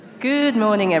Good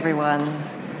morning, everyone.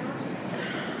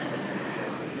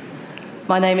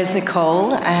 My name is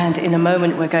Nicole, and in a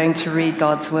moment we're going to read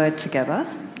God's word together.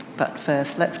 But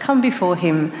first, let's come before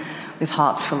him with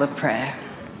hearts full of prayer.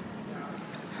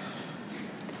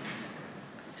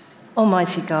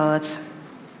 Almighty God,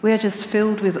 we are just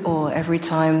filled with awe every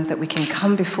time that we can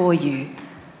come before you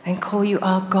and call you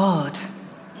our God,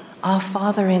 our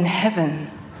Father in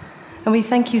heaven. And we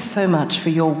thank you so much for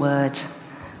your word,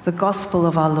 the gospel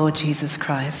of our Lord Jesus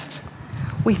Christ.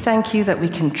 We thank you that we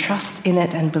can trust in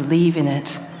it and believe in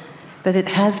it, that it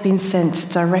has been sent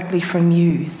directly from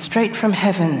you, straight from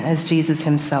heaven, as Jesus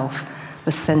himself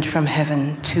was sent from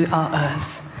heaven to our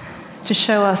earth, to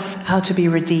show us how to be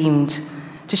redeemed,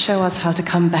 to show us how to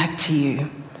come back to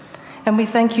you. And we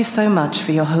thank you so much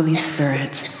for your Holy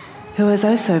Spirit, who has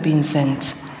also been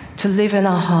sent to live in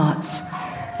our hearts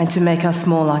and to make us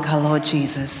more like our Lord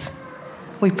Jesus.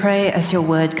 We pray as your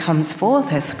word comes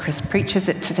forth, as Chris preaches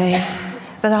it today,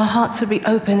 that our hearts would be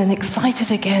open and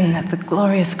excited again at the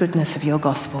glorious goodness of your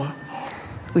gospel.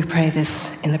 We pray this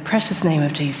in the precious name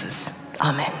of Jesus.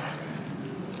 Amen.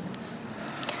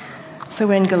 So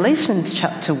we're in Galatians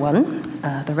chapter 1.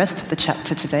 The rest of the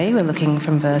chapter today, we're looking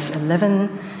from verse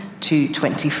 11 to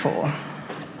 24.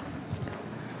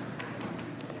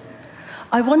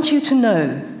 I want you to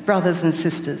know, brothers and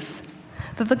sisters,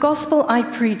 that the gospel I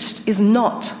preached is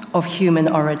not of human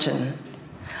origin.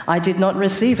 I did not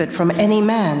receive it from any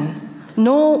man,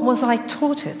 nor was I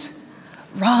taught it.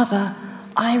 Rather,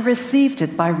 I received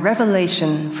it by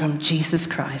revelation from Jesus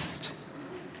Christ.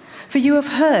 For you have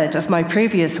heard of my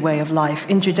previous way of life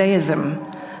in Judaism,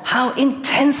 how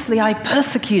intensely I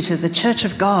persecuted the church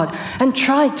of God and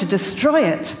tried to destroy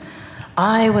it.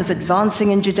 I was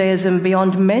advancing in Judaism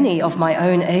beyond many of my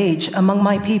own age among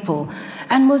my people,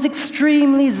 and was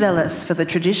extremely zealous for the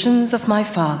traditions of my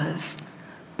fathers.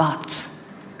 But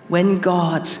when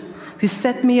God, who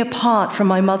set me apart from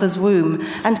my mother's womb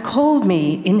and called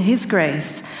me in his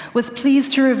grace, was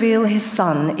pleased to reveal his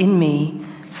Son in me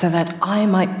so that I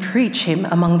might preach him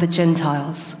among the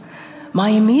Gentiles, my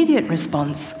immediate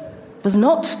response was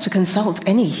not to consult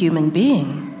any human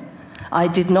being. I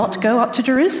did not go up to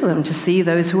Jerusalem to see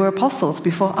those who were apostles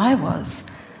before I was,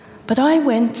 but I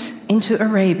went into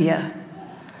Arabia.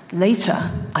 Later,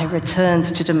 I returned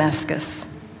to Damascus.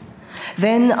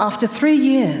 Then, after 3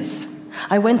 years,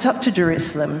 I went up to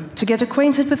Jerusalem to get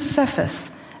acquainted with Cephas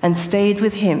and stayed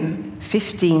with him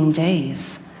 15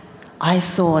 days. I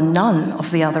saw none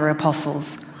of the other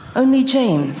apostles, only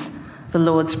James, the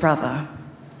Lord's brother.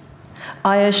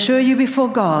 I assure you before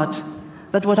God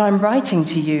that what I'm writing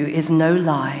to you is no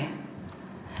lie.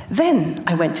 Then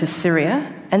I went to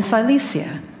Syria and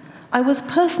Cilicia. I was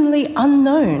personally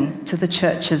unknown to the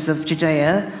churches of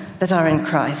Judea that are in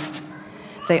Christ.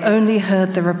 They only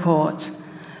heard the report.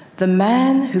 The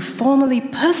man who formerly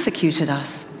persecuted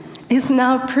us is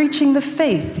now preaching the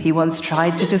faith he once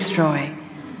tried to destroy,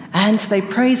 and they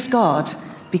praised God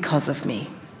because of me.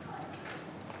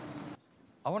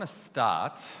 I want to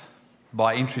start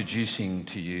by introducing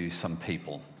to you some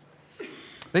people.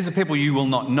 These are people you will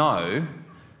not know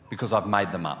because I've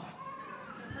made them up.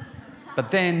 But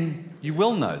then you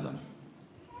will know them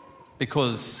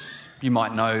because you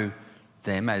might know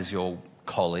them as your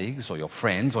colleagues or your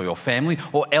friends or your family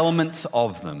or elements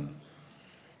of them.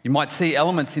 You might see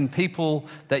elements in people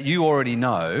that you already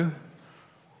know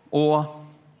or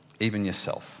even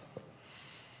yourself.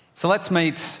 So let's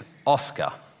meet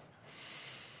Oscar.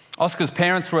 Oscar's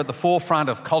parents were at the forefront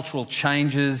of cultural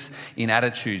changes in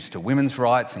attitudes to women's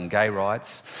rights and gay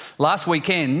rights. Last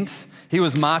weekend, he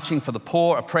was marching for the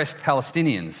poor, oppressed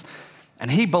Palestinians,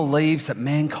 and he believes that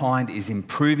mankind is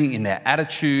improving in their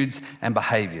attitudes and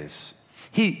behaviours.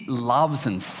 He loves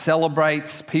and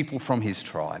celebrates people from his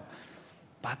tribe.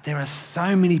 But there are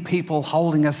so many people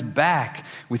holding us back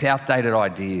with outdated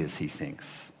ideas, he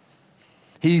thinks.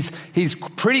 He's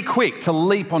pretty quick to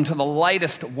leap onto the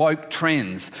latest woke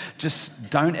trends. Just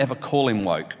don't ever call him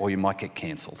woke or you might get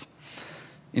cancelled.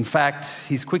 In fact,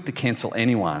 he's quick to cancel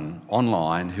anyone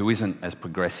online who isn't as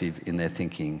progressive in their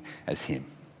thinking as him.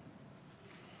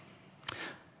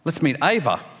 Let's meet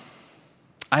Ava.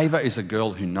 Ava is a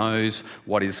girl who knows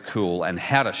what is cool and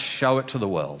how to show it to the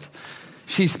world.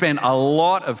 She spent a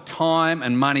lot of time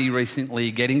and money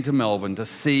recently getting to Melbourne to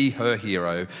see her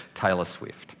hero, Taylor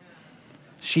Swift.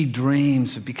 She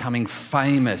dreams of becoming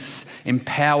famous,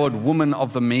 empowered woman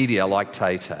of the media like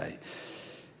Tay-Tay.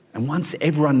 And once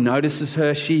everyone notices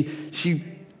her,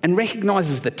 and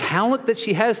recognises the talent that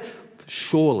she has,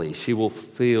 surely she will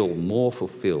feel more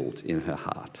fulfilled in her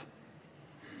heart.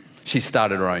 She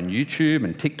started her own YouTube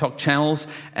and TikTok channels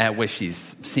where she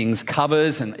sings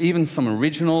covers and even some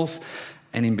originals,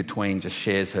 and in between just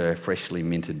shares her freshly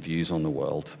minted views on the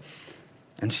world.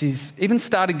 And she's even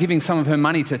started giving some of her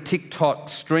money to TikTok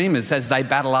streamers as they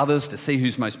battle others to see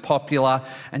who's most popular,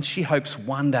 and she hopes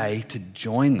one day to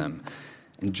join them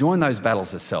and join those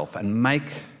battles herself and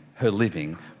make her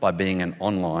living by being an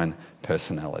online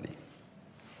personality.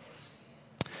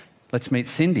 Let's meet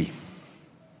Cindy.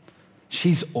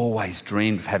 She's always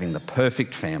dreamed of having the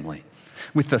perfect family.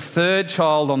 With the third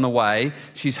child on the way,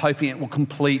 she's hoping it will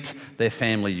complete their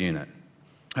family unit.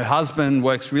 Her husband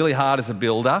works really hard as a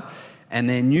builder, and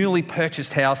their newly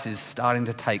purchased house is starting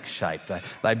to take shape.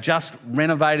 They've just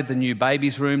renovated the new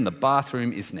baby's room. The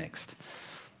bathroom is next.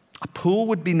 A pool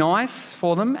would be nice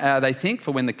for them, they think,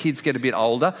 for when the kids get a bit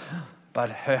older, but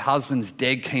her husband's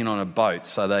dead keen on a boat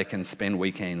so they can spend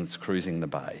weekends cruising the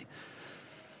bay.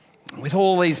 With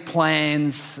all these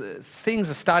plans, things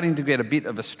are starting to get a bit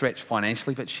of a stretch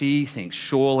financially, but she thinks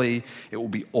surely it will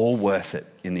be all worth it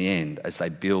in the end as they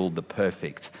build the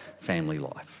perfect family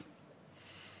life.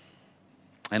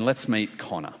 And let's meet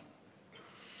Connor.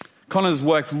 Connor's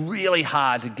worked really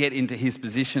hard to get into his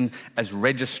position as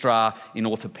registrar in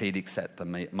orthopaedics at the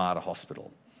Mater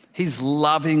Hospital. He's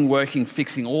loving working,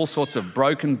 fixing all sorts of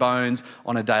broken bones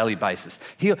on a daily basis.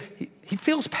 He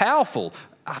feels powerful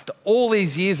after all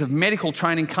these years of medical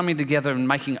training coming together and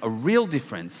making a real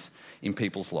difference in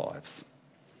people's lives.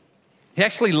 He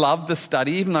actually loved the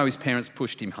study, even though his parents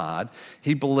pushed him hard.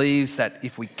 He believes that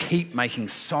if we keep making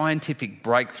scientific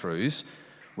breakthroughs,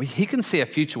 he can see a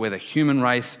future where the human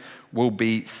race will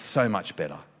be so much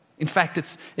better. In fact,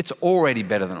 it's already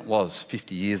better than it was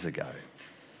 50 years ago.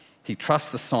 He trusts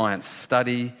the science,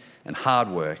 study and hard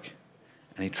work,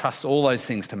 and he trusts all those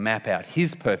things to map out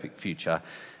his perfect future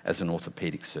as an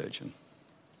orthopaedic surgeon.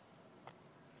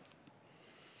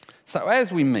 So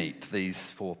as we meet these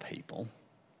four people,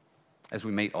 as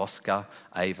we meet Oscar,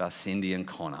 Ava, Cindy and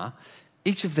Connor,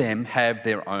 each of them have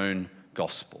their own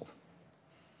gospel.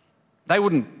 They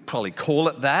wouldn't probably call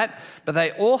it that, but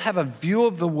they all have a view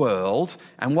of the world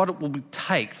and what it will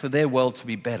take for their world to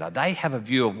be better. They have a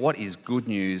view of what is good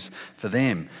news for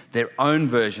them, their own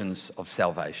versions of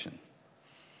salvation.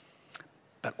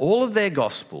 But all of their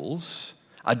gospels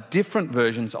are different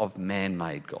versions of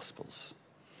man-made gospels.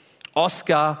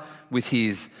 Oscar with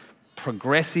his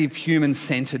progressive,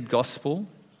 human-centred gospel,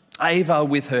 Ava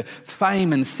with her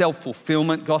fame and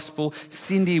self-fulfillment gospel,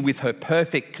 Cindy with her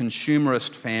perfect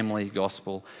consumerist family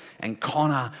gospel, and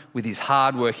Connor with his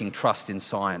hard-working trust in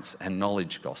science and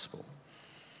knowledge gospel.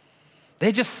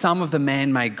 They're just some of the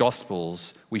man-made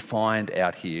gospels we find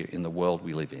out here in the world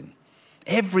we live in.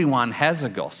 Everyone has a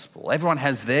gospel. Everyone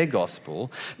has their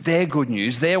gospel, their good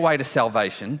news, their way to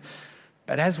salvation.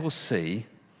 But as we'll see,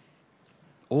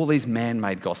 all these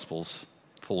man-made gospels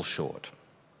fall short.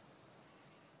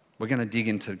 We're going to dig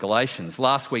into Galatians.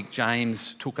 Last week,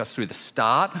 James took us through the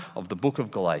start of the book of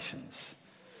Galatians.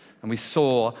 And we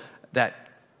saw that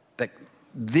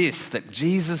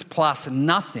Jesus plus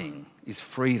nothing is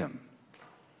freedom.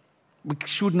 We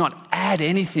should not add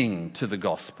anything to the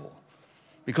gospel,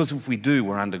 because if we do,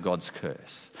 we're under God's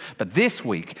curse. But this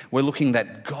week, we're looking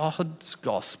that God's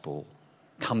gospel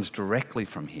comes directly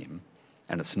from him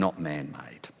and it's not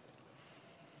man-made.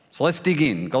 So let's dig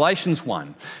in. Galatians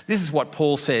 1. This is what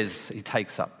Paul says he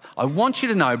takes up. I want you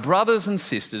to know, brothers and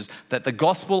sisters, that the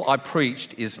gospel I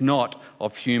preached is not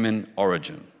of human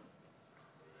origin.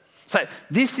 So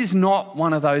this is not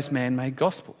one of those man-made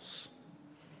gospels.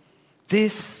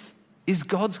 This is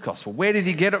God's gospel. Where did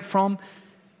he get it from?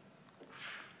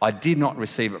 I did not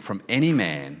receive it from any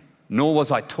man, nor was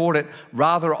I taught it.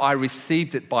 Rather, I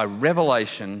received it by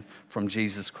revelation from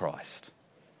Jesus Christ.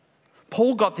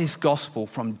 Paul got this gospel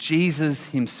from Jesus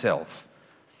himself.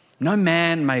 No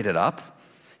man made it up.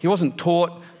 He wasn't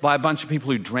taught by a bunch of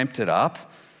people who dreamt it up.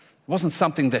 It wasn't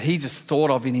something that he just thought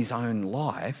of in his own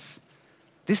life.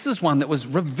 This is one that was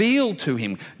revealed to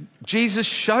him. Jesus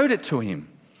showed it to him.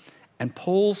 And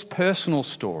Paul's personal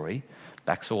story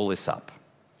backs all this up.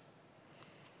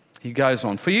 He goes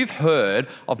on, for you've heard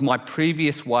of my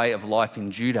previous way of life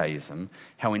in Judaism,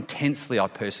 how intensely I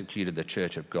persecuted the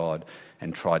church of God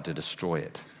and tried to destroy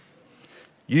it.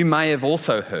 You may have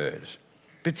also heard,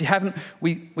 but if you haven't,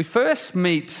 we first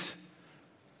meet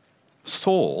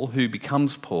Saul, who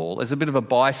becomes Paul, as a bit of a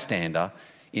bystander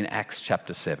in Acts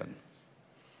chapter 7.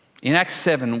 In Acts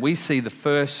 7, we see the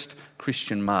first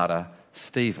Christian martyr,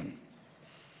 Stephen.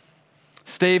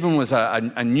 Stephen was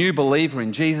a new believer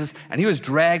in Jesus, and he was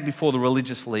dragged before the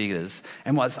religious leaders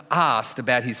and was asked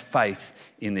about his faith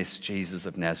in this Jesus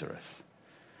of Nazareth.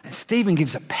 And Stephen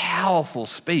gives a powerful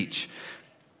speech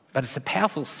But it's a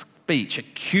powerful speech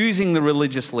accusing the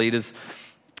religious leaders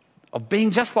of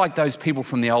being just like those people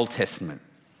from the Old Testament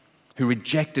who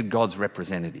rejected God's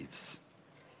representatives.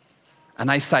 And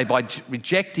they say, by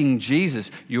rejecting Jesus,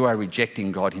 you are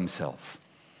rejecting God himself.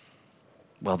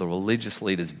 Well, the religious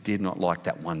leaders did not like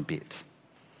that one bit.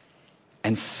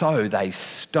 And so they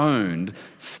stoned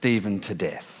Stephen to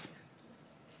death.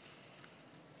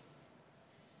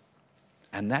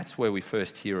 And that's where we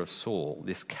first hear of Saul,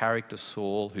 this character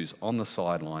Saul who's on the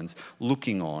sidelines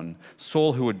looking on.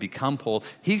 Saul who would become Paul.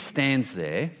 He stands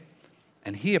there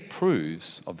and he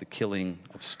approves of the killing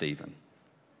of Stephen.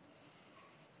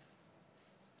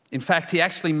 In fact, he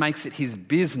actually makes it his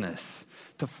business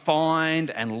to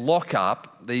find and lock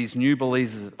up these new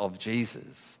believers of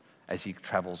Jesus as he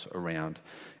travels around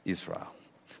Israel.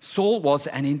 Saul was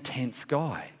an intense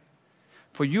guy.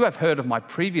 For you have heard of my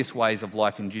previous ways of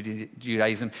life in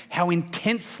Judaism, how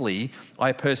intensely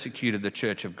I persecuted the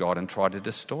church of God and tried to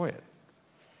destroy it.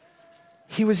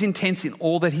 He was intense in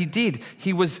all that he did.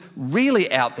 He was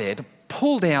really out there to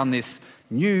pull down this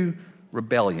new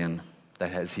rebellion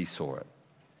that as he saw it.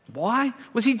 Why?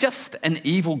 Was he just an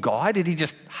evil guy? Did he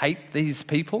just hate these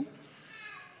people?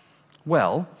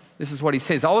 Well, this is what he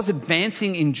says. I was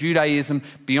advancing in Judaism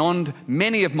beyond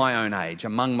many of my own age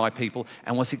among my people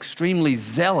and was extremely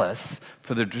zealous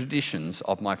for the traditions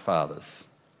of my fathers.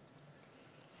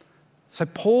 So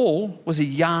Paul was a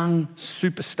young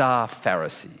superstar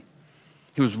Pharisee.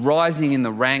 He was rising in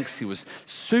the ranks. He was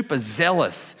super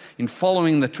zealous in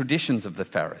following the traditions of the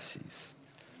Pharisees.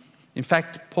 In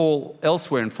fact, Paul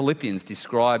elsewhere in Philippians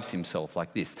describes himself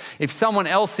like this. If someone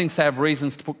else thinks they have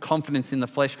reasons to put confidence in the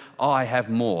flesh, I have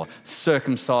more.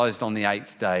 Circumcised on the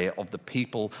 8th day of the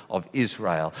people of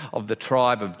Israel, of the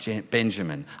tribe of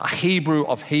Benjamin, a Hebrew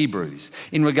of Hebrews.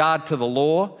 In regard to the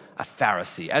law, a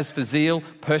Pharisee. As for zeal,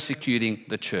 persecuting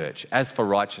the church. As for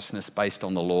righteousness based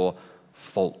on the law,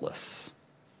 faultless.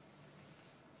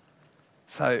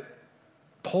 So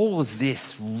Paul was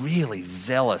this really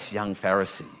zealous young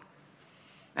Pharisee.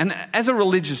 And as a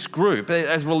religious group,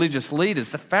 as religious leaders,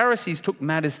 the Pharisees took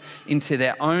matters into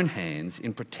their own hands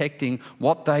in protecting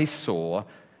what they saw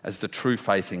as the true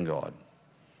faith in God.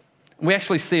 We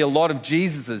actually see a lot of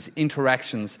Jesus'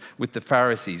 interactions with the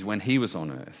Pharisees when he was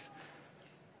on earth.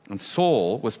 And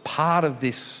Saul was part of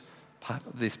this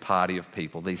party of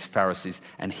people, these Pharisees,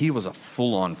 and he was a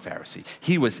full-on Pharisee.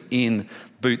 He was in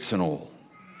boots and all.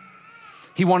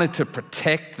 He wanted to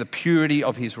protect the purity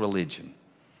of his religion.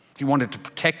 He wanted to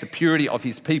protect the purity of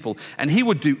his people, and he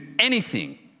would do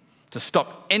anything to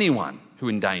stop anyone who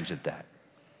endangered that,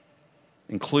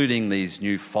 including these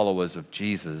new followers of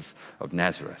Jesus of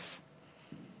Nazareth.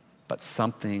 But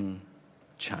something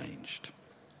changed.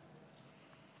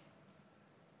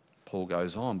 Paul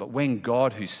goes on, but when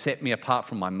God, who set me apart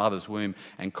from my mother's womb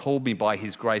and called me by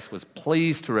his grace, was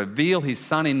pleased to reveal his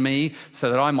Son in me so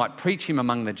that I might preach him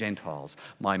among the Gentiles,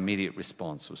 my immediate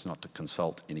response was not to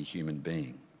consult any human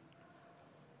being.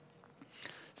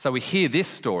 So we hear this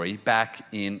story back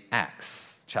in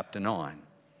Acts chapter 9.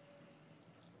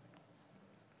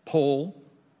 Paul,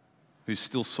 who's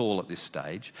still Saul at this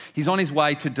stage, he's on his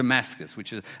way to Damascus,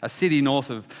 which is a city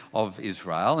north of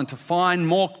Israel, and to find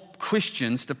more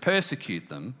Christians to persecute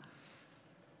them.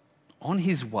 On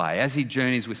his way, as he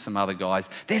journeys with some other guys,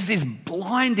 there's this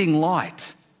blinding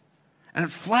light. And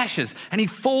it flashes, and he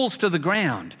falls to the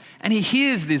ground, and he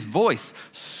hears this voice,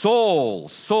 Saul,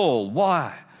 Saul,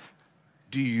 why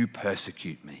do you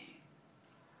persecute me?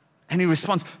 And he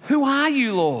responds, who are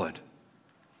you, Lord?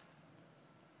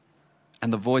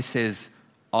 And the voice says,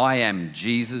 I am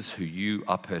Jesus who you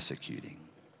are persecuting.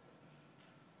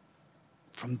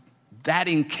 From that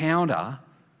encounter,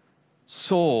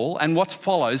 Saul, and what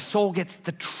follows, Saul gets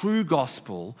the true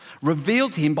gospel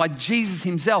revealed to him by Jesus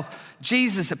himself.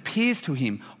 Jesus appears to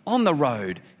him on the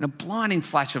road in a blinding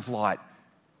flash of light,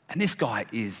 and this guy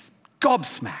is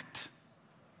gobsmacked.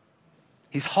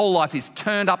 His whole life is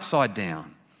turned upside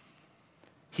down.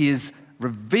 He has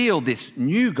revealed this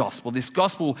new gospel, this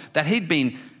gospel that he'd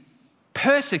been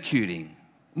persecuting,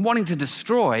 wanting to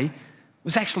destroy,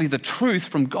 was actually the truth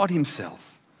from God himself.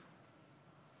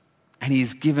 And he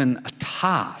is given a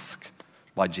task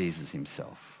by Jesus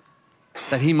himself,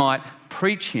 that he might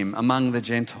preach him among the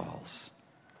Gentiles.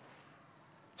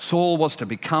 Saul was to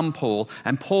become Paul,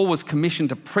 and Paul was commissioned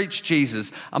to preach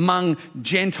Jesus among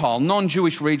Gentile,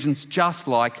 non-Jewish regions just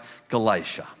like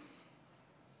Galatia.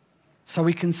 So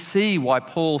we can see why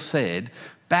Paul said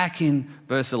back in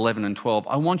verse 11 and 12,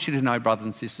 I want you to know, brothers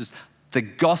and sisters, the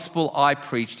gospel I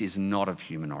preached is not of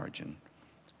human origin.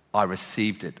 I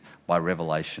received it by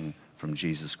revelation from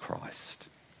Jesus Christ.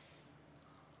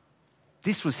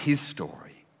 This was his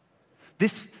story.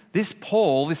 this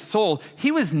Paul, this Saul,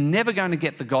 he was never going to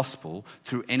get the gospel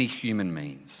through any human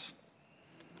means.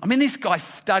 I mean, this guy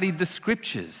studied the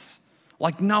scriptures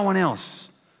like no one else.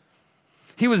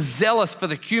 He was zealous for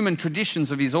the human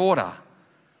traditions of his order.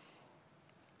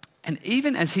 And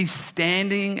even as he's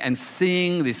standing and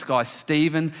seeing this guy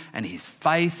Stephen and his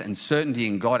faith and certainty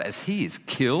in God as he is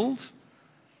killed,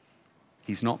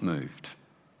 he's not moved.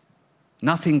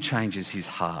 Nothing changes his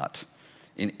heart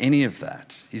in any of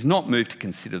that. He's not moved to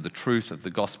consider the truth of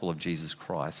the gospel of Jesus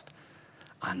Christ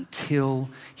until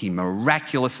he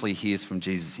miraculously hears from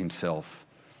Jesus himself,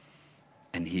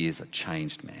 and he is a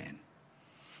changed man.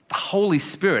 The Holy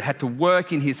Spirit had to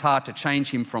work in his heart to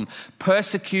change him from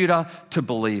persecutor to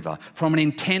believer, from an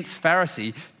intense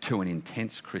Pharisee to an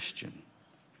intense Christian.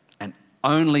 And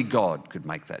only God could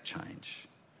make that change.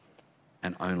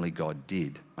 And only God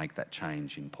did make that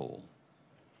change in Paul.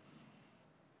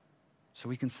 So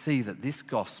we can see that this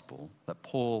gospel that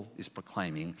Paul is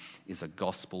proclaiming is a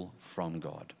gospel from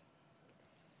God.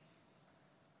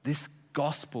 This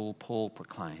gospel Paul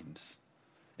proclaims,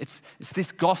 it's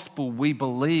this gospel we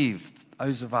believe,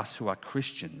 those of us who are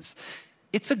Christians.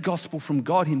 It's a gospel from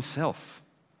God himself.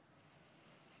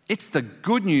 It's the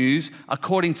good news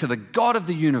according to the God of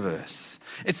the universe.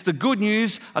 It's the good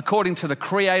news according to the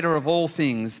creator of all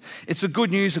things. It's the good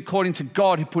news according to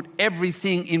God who put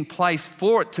everything in place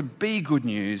for it to be good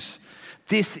news.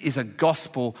 This is a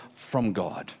gospel from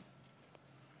God.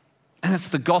 And it's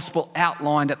the gospel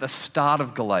outlined at the start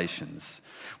of Galatians,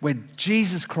 where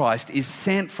Jesus Christ is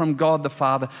sent from God the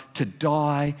Father to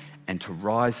die and to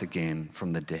rise again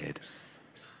from the dead.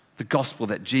 The gospel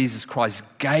that Jesus Christ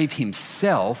gave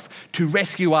himself to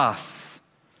rescue us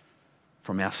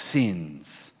from our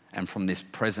sins and from this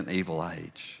present evil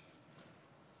age.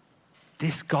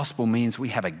 This gospel means we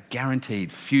have a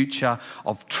guaranteed future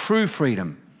of true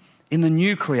freedom in the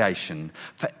new creation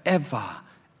forever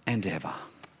and ever.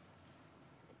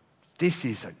 This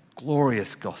is a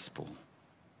glorious gospel,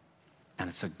 and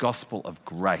it's a gospel of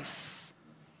grace.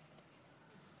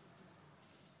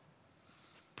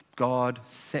 God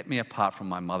set me apart from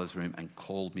my mother's womb and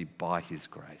called me by his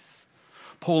grace.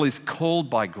 Paul is called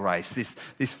by grace,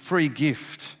 this free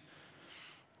gift.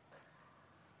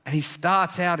 And he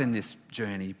starts out in this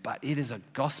journey, but it is a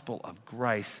gospel of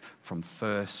grace from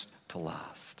first to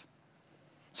last.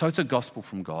 So it's a gospel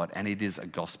from God, and it is a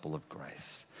gospel of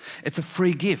grace. It's a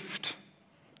free gift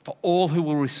for all who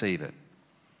will receive it.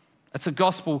 It's a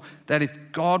gospel that if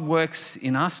God works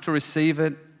in us to receive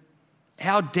it,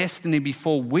 our destiny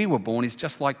before we were born is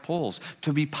just like Paul's,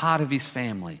 to be part of his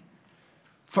family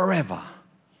forever,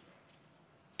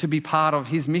 to be part of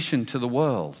his mission to the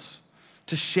world,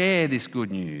 to share this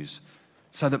good news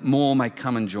so that more may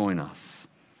come and join us.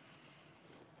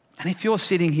 And if you're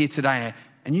sitting here today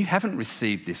and you haven't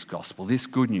received this gospel, this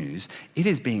good news, it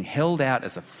is being held out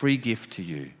as a free gift to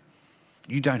you.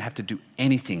 You don't have to do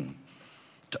anything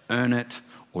to earn it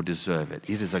or deserve it.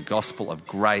 It is a gospel of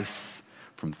grace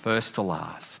from first to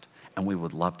last, and we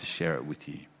would love to share it with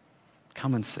you.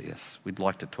 Come and see us. We'd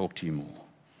like to talk to you more.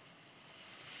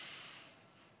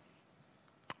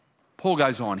 Paul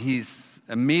goes on. His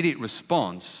immediate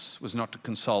response was not to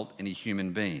consult any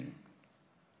human being.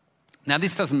 Now,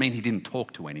 this doesn't mean he didn't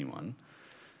talk to anyone,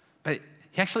 but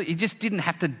he just didn't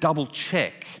have to double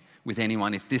check with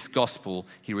anyone if this gospel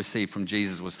he received from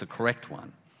Jesus was the correct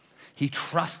one. He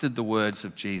trusted the words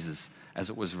of Jesus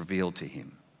as it was revealed to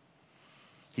him.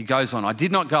 He goes on, I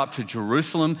did not go up to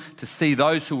Jerusalem to see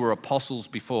those who were apostles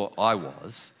before I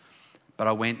was, but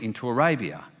I went into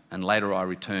Arabia, and later I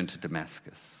returned to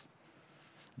Damascus.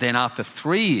 Then after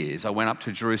 3 years, I went up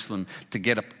to Jerusalem to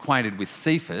get acquainted with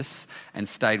Cephas and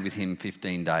stayed with him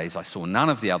 15 days. I saw none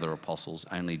of the other apostles,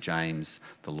 only James,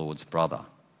 the Lord's brother.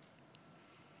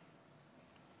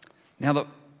 Now,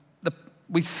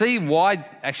 we see why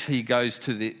actually he goes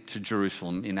to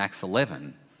Jerusalem in Acts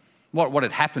 11. What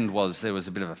had happened was there was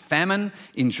a bit of a famine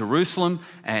in Jerusalem,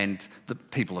 and the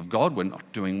people of God were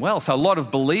not doing well. So a lot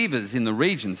of believers in the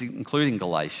regions, including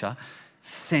Galatia,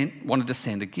 wanted to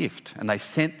send a gift, and they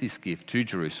sent this gift to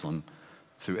Jerusalem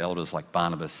through elders like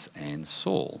Barnabas and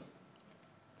Saul.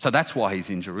 So that's why he's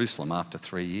in Jerusalem after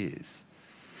 3 years.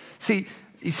 See,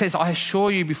 he says, I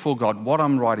assure you before God, what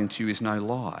I'm writing to you is no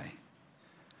lie.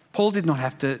 Paul did not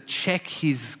have to check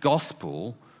his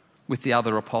gospel with the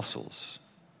other apostles.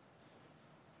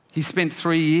 He spent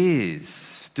 3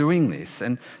 years doing this.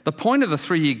 And the point of the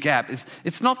 3-year gap is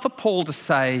it's not for Paul to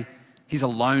say he's a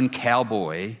lone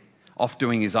cowboy off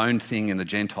doing his own thing in the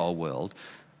Gentile world.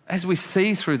 As we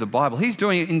see through the Bible, he's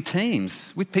doing it in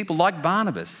teams with people like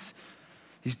Barnabas.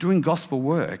 He's doing gospel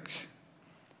work.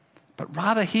 But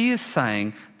rather he is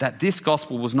saying that this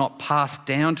gospel was not passed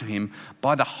down to him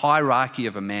by the hierarchy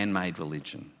of a man-made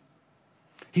religion.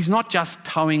 He's not just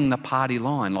towing the party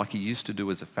line like he used to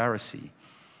do as a Pharisee.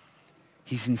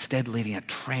 He's instead leading a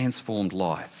transformed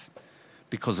life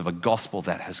because of a gospel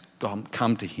that has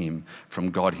come to him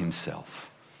from God himself.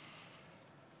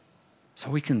 So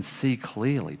we can see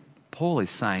clearly, Paul is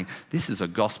saying this is a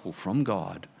gospel from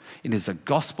God. It is a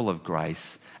gospel of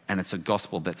grace, and it's a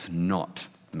gospel that's not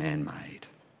man-made.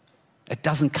 It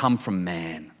doesn't come from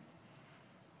man,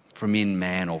 from in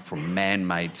man, or from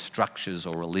man-made structures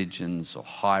or religions or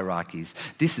hierarchies.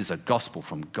 This is a gospel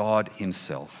from God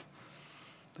himself.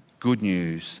 The good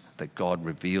news that God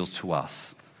reveals to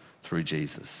us through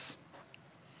Jesus.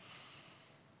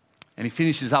 And he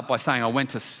finishes up by saying, I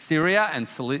went to Syria and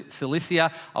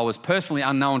Cilicia. I was personally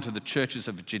unknown to the churches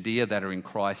of Judea that are in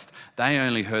Christ. They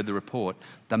only heard the report.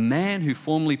 The man who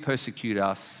formerly persecuted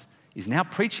us is now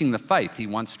preaching the faith he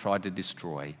once tried to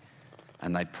destroy,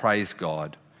 and they praise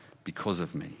God because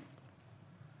of me.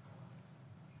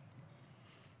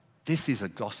 This is a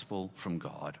gospel from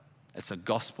God. It's a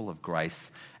gospel of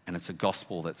grace, and it's a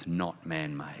gospel that's not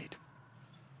man-made.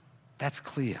 That's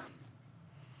clear.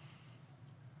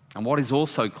 And what is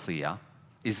also clear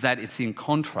is that it's in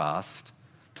contrast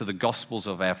to the gospels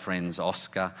of our friends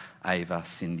Oscar, Ava,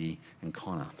 Cindy, and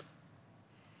Connor.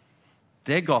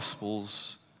 Their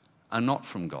gospels are not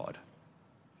from God.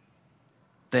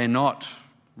 They're not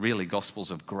really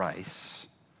gospels of grace,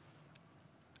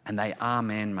 and they are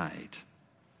man-made.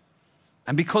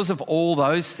 And because of all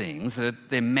those things, that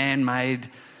they're man-made,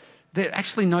 they're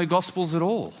actually no gospels at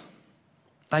all.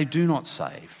 They do not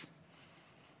save.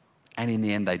 And in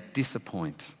the end, they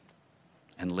disappoint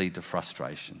and lead to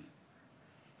frustration.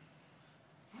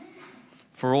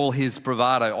 For all his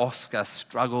bravado, Oscar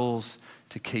struggles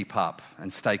to keep up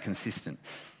and stay consistent.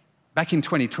 Back in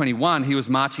 2021, he was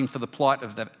marching for the plight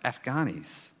of the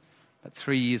Afghanis. But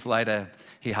 3 years later,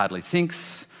 he hardly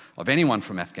thinks of anyone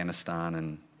from Afghanistan,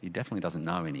 and he definitely doesn't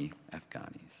know any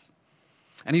Afghanis.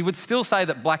 And he would still say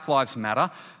that Black Lives Matter,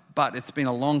 but it's been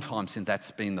a long time since that's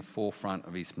been the forefront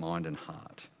of his mind and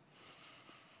heart.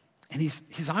 And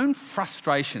his own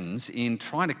frustrations in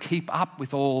trying to keep up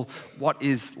with all what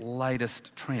is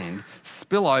latest trend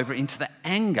spill over into the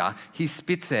anger he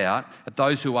spits out at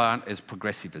those who aren't as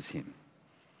progressive as him.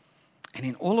 And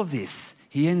in all of this,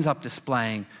 he ends up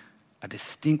displaying a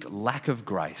distinct lack of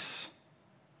grace,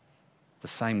 the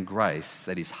same grace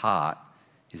that his heart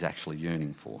is actually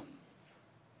yearning for.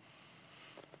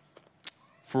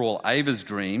 For all Ava's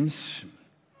dreams,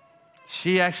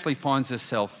 she actually finds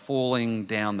herself falling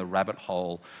down the rabbit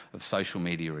hole of social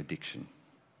media addiction.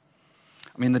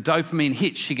 I mean, the dopamine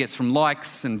hit she gets from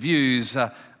likes and views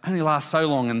only lasts so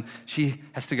long, and she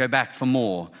has to go back for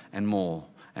more and more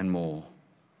and more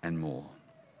and more.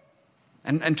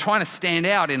 And trying to stand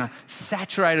out in a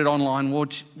saturated online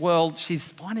world, she's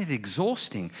finding it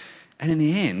exhausting, and in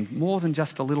the end, more than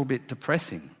just a little bit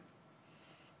depressing.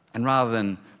 And rather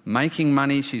than making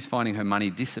money, she's finding her money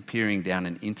disappearing down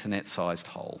an internet-sized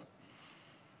hole.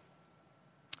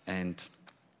 And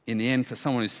in the end, for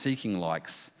someone who's seeking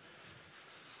likes,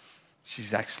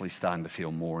 she's actually starting to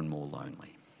feel more and more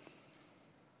lonely.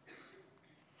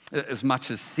 As much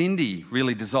as Cindy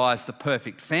really desires the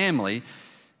perfect family,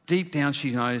 deep down she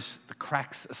knows the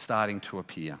cracks are starting to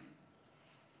appear.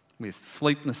 With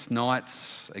sleepless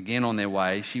nights again on their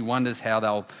way, she wonders how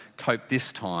they'll cope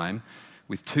this time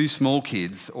with 2 small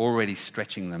kids already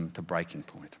stretching them to breaking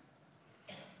point.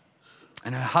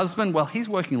 And her husband, well, he's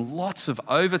working lots of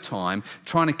overtime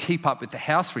trying to keep up with the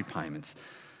house repayments.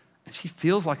 And she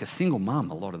feels like a single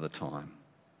mum a lot of the time.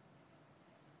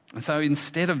 And so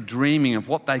instead of dreaming of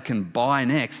what they can buy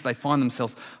next, they find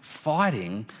themselves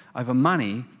fighting over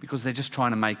money because they're just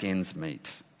trying to make ends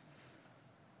meet.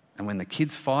 And when the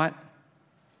kids fight,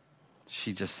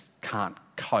 she just can't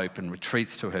cope and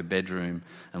retreats to her bedroom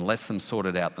and lets them sort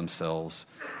it out themselves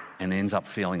and ends up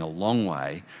feeling a long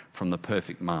way from the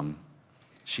perfect mum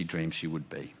she dreamed she would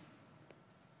be.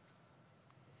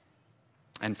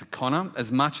 And for Connor,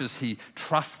 as much as he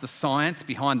trusts the science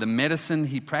behind the medicine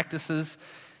he practices,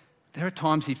 there are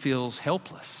times he feels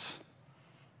helpless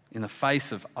in the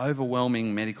face of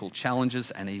overwhelming medical challenges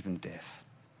and even death.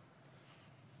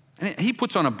 And he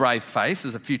puts on a brave face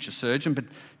as a future surgeon, but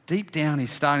deep down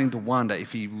he's starting to wonder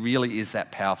if he really is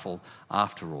that powerful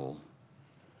after all.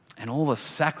 And all the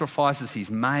sacrifices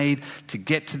he's made to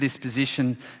get to this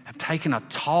position have taken a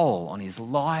toll on his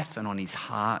life and on his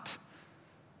heart,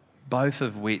 both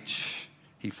of which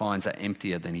he finds are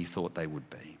emptier than he thought they would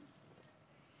be.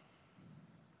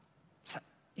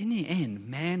 in the end,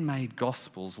 man-made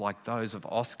gospels like those of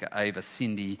Oscar, Ava,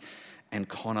 Cindy, and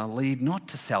Connor lead not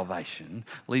to salvation,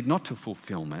 lead not to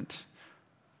fulfillment,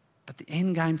 but the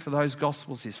end game for those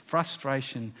gospels is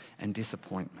frustration and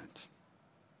disappointment.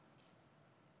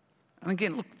 And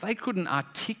again, look, they couldn't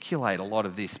articulate a lot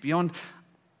of this beyond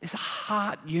this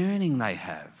heart yearning they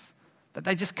have that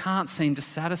they just can't seem to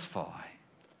satisfy.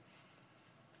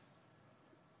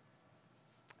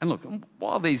 And look,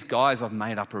 while these guys I've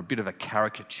made up are a bit of a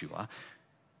caricature,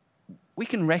 we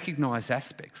can recognise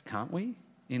aspects, can't we,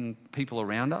 in people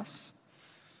around us?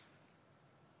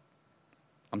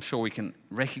 I'm sure we can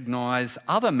recognise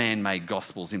other man-made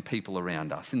gospels in people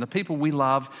around us, in the people we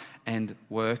love and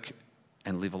work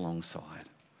and live alongside.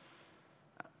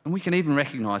 And we can even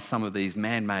recognise some of these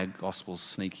man-made gospels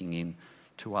sneaking in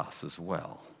to us as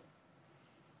well.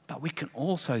 But we can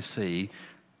also see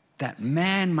that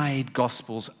man-made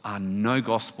gospels are no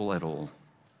gospel at all,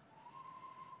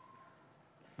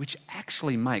 which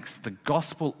actually makes the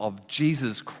gospel of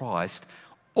Jesus Christ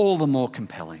all the more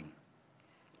compelling,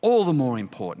 all the more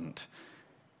important,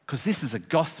 because this is a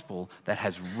gospel that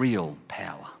has real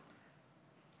power.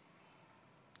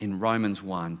 In Romans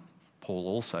 1, Paul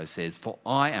also says, "For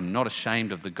I am not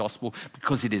ashamed of the gospel,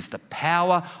 because it is the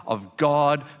power of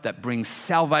God that brings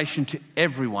salvation to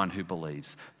everyone who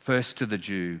believes, first to the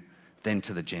Jew, then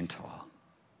to the Gentile."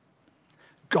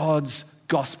 God's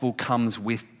gospel comes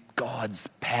with God's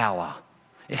power.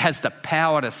 It has the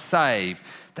power to save,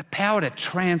 the power to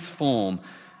transform,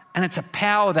 and it's a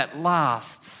power that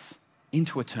lasts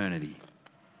into eternity.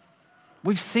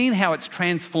 We've seen how it's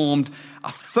transformed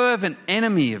a fervent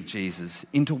enemy of Jesus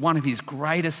into one of his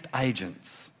greatest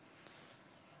agents.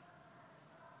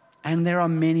 And there are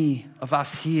many of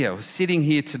us here, sitting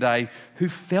here today, who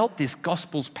felt this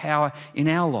gospel's power in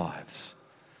our lives.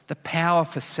 The power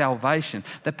for salvation,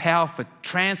 the power for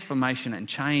transformation and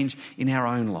change in our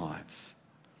own lives.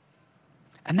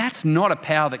 And that's not a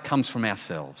power that comes from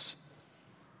ourselves,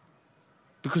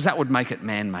 because that would make it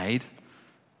man-made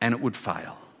and it would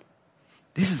fail.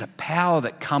 This is a power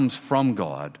that comes from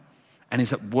God and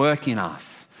is at work in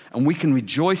us, and we can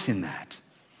rejoice in that.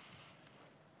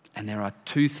 And there are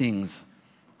two things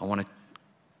I want to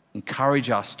encourage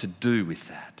us to do with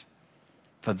that.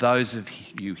 For those of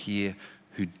you here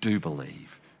who do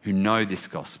believe, who know this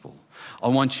gospel, I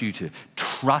want you to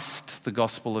trust the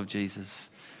gospel of Jesus,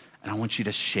 and I want you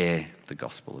to share the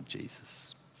gospel of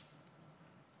Jesus.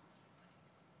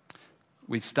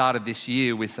 We've started this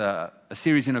year with a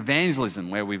series in evangelism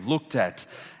where we've looked at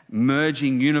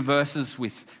merging universes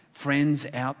with friends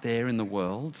out there in the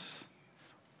world,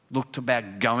 looked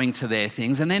about going to their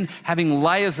things, and then having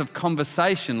layers of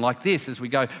conversation like this as we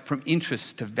go from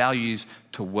interests to values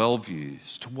to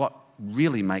worldviews, to what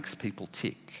really makes people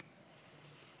tick.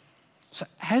 So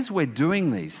as we're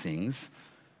doing these things,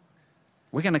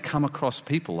 we're going to come across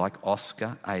people like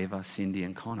Oscar, Ava, Cindy,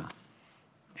 and Connor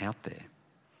out there.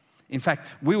 In fact,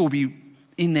 we will be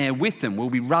in there with them. We'll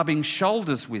be rubbing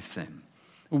shoulders with them.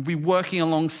 We'll be working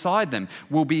alongside them.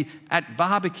 We'll be at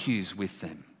barbecues with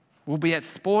them. We'll be at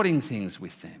sporting things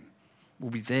with them. We'll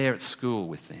be there at school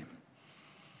with them.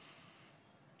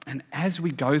 And as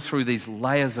we go through these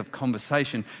layers of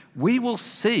conversation, we will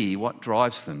see what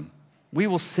drives them. We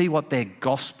will see what their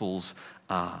gospels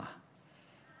are.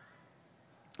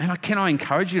 And can I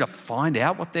encourage you to find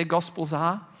out what their gospels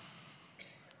are?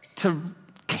 To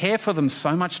care for them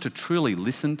so much to truly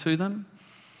listen to them.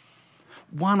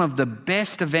 One of the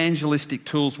best evangelistic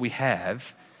tools we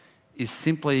have is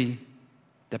simply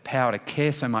the power to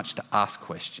care so much to ask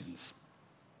questions.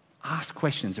 Ask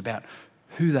questions about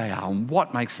who they are and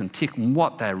what makes them tick and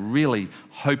what they're really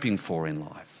hoping for in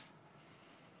life.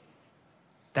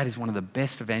 That is one of the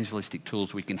best evangelistic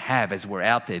tools we can have as we're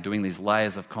out there doing these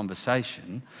layers of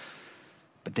conversation.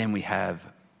 But then we have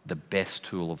the best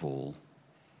tool of all,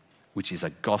 which is a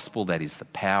gospel that is the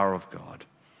power of God,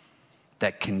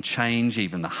 that can change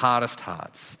even the hardest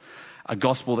hearts, a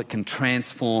gospel that can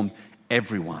transform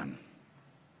everyone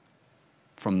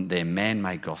from their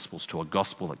man-made gospels to a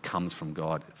gospel that comes from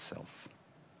God itself.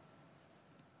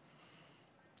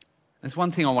 There's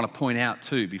one thing I want to point out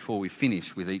too before we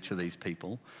finish with each of these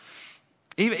people.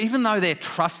 Even though they're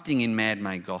trusting in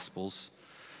man-made gospels,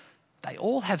 they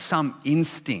all have some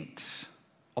instinct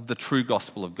of the true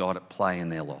gospel of God at play in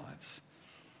their lives.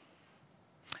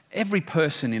 Every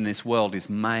person in this world is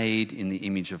made in the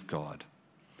image of God.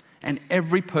 And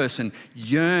every person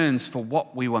yearns for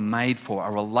what we were made for,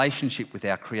 a relationship with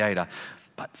our Creator.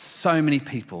 But so many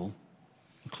people,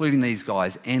 including these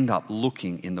guys, end up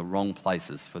looking in the wrong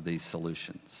places for these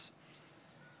solutions.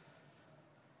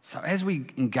 So as we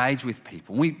engage with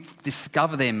people, we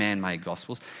discover their man-made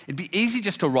gospels, it'd be easy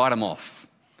just to write them off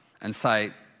and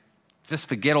say, just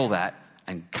forget all that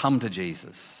and come to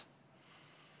Jesus.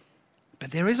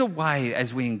 But there is a way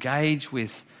as we engage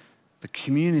with the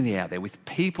community out there, with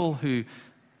people who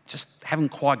just haven't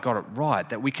quite got it right,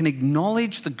 that we can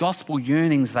acknowledge the gospel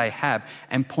yearnings they have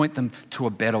and point them to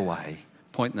a better way,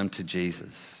 point them to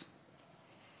Jesus.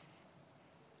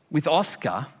 With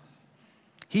Oscar,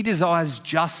 he desires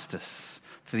justice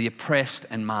for the oppressed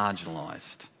and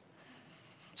marginalised.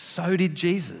 So did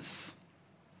Jesus.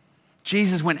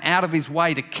 Jesus went out of his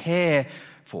way to care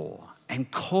for and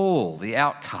call the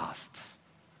outcasts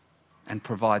and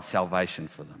provide salvation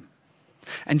for them.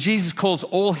 And Jesus calls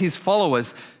all his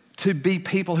followers to be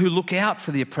people who look out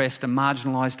for the oppressed and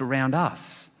marginalised around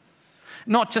us.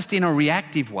 Not just in a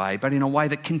reactive way, but in a way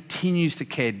that continues to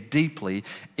care deeply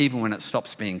even when it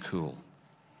stops being cool.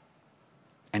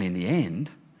 And in the end,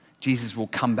 Jesus will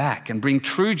come back and bring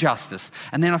true justice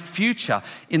and then a future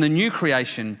in the new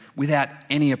creation without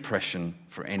any oppression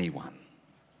for anyone.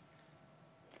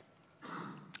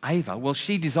 Ava, well,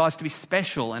 she desires to be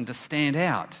special and to stand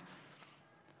out.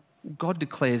 God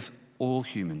declares all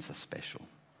humans are special.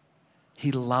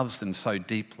 He loves them so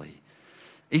deeply.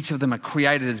 Each of them are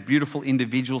created as beautiful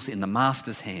individuals in the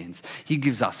Master's hands. He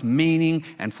gives us meaning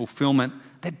and fulfillment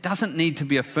that doesn't need to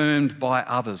be affirmed by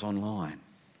others online.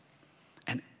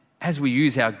 And as we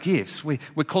use our gifts, we're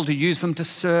called to use them to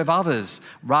serve others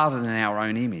rather than our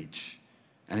own image.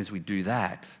 And as we do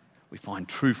that, we find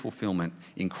true fulfillment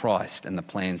in Christ and the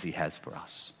plans he has for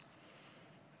us.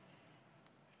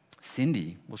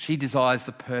 Cindy, well, she desires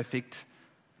the perfect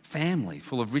family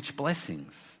full of rich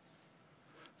blessings.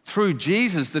 Through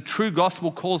Jesus, the true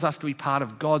gospel calls us to be part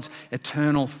of God's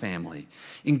eternal family.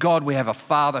 In God, we have a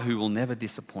Father who will never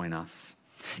disappoint us.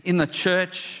 In the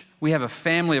church, we have a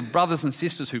family of brothers and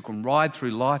sisters who can ride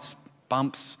through life's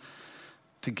bumps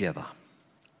together.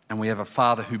 And we have a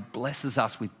Father who blesses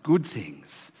us with good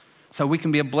things so we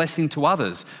can be a blessing to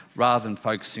others rather than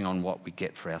focusing on what we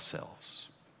get for ourselves.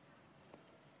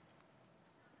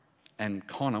 And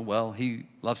Connor, well, he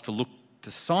loves to look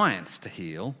to science to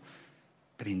heal,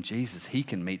 but in Jesus, he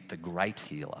can meet the great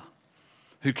healer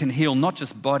who can heal not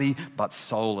just body, but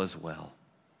soul as well.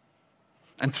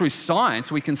 And through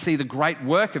science, we can see the great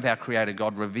work of our Creator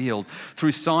God revealed.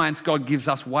 Through science, God gives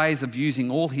us ways of using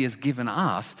all he has given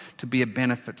us to be a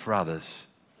benefit for others.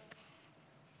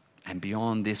 And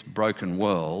beyond this broken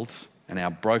world and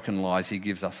our broken lives, he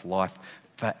gives us life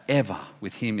forever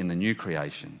with him in the new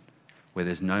creation, where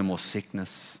there's no more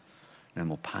sickness, no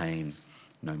more pain,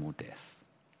 no more death.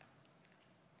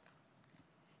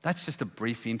 That's just a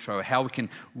brief intro of how we can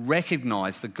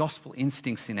recognise the gospel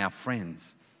instincts in our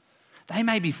friends. They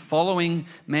may be following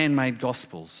man-made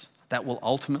gospels that will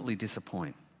ultimately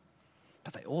disappoint,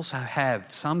 but they also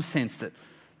have some sense that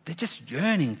they're just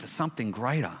yearning for something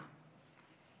greater.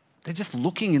 They're just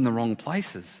looking in the wrong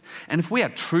places. And if we are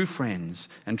true friends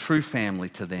and true family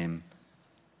to them,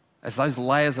 as those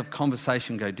layers of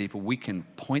conversation go deeper, we can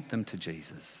point them to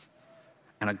Jesus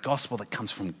and a gospel that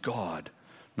comes from God,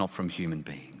 not from human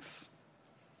beings.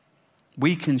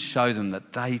 We can show them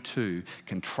that they too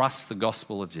can trust the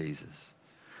gospel of Jesus.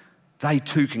 They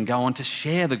too can go on to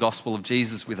share the gospel of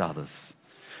Jesus with others,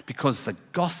 because the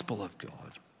gospel of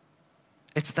God,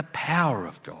 it's the power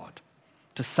of God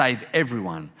to save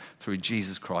everyone through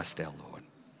Jesus Christ our Lord,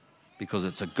 because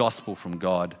it's a gospel from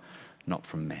God, not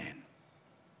from man.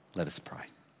 Let us pray.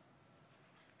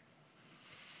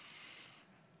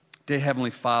 Dear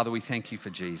Heavenly Father, we thank you for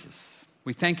Jesus.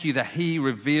 We thank you that he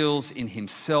reveals in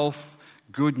himself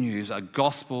good news, a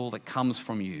gospel that comes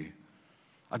from you,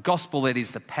 a gospel that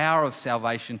is the power of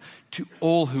salvation to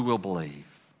all who will believe.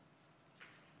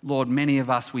 Lord, many of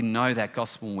us, we know that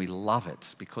gospel and we love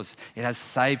it because it has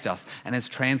saved us and has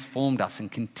transformed us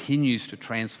and continues to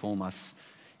transform us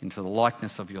into the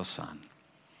likeness of your Son.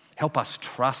 Help us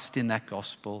trust in that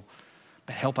gospel,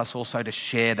 but help us also to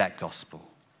share that gospel.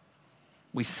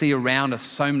 We see around us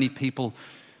so many people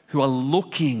who are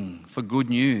looking for good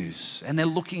news, and they're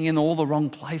looking in all the wrong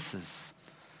places.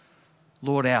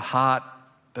 Lord, our heart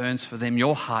burns for them.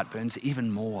 Your heart burns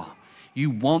even more. You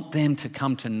want them to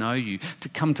come to know you, to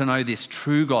come to know this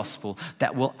true gospel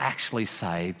that will actually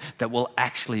save, that will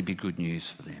actually be good news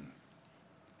for them.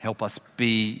 Help us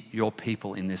be your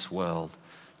people in this world,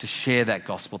 to share that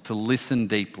gospel, to listen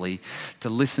deeply, to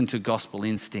listen to gospel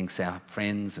instincts, our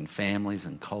friends and families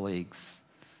and colleagues,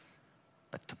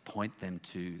 but to point them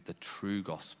to the true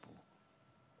gospel,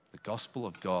 the gospel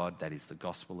of God, that is the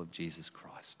gospel of Jesus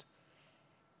Christ.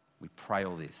 We pray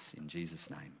all this in Jesus'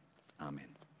 name. Amen.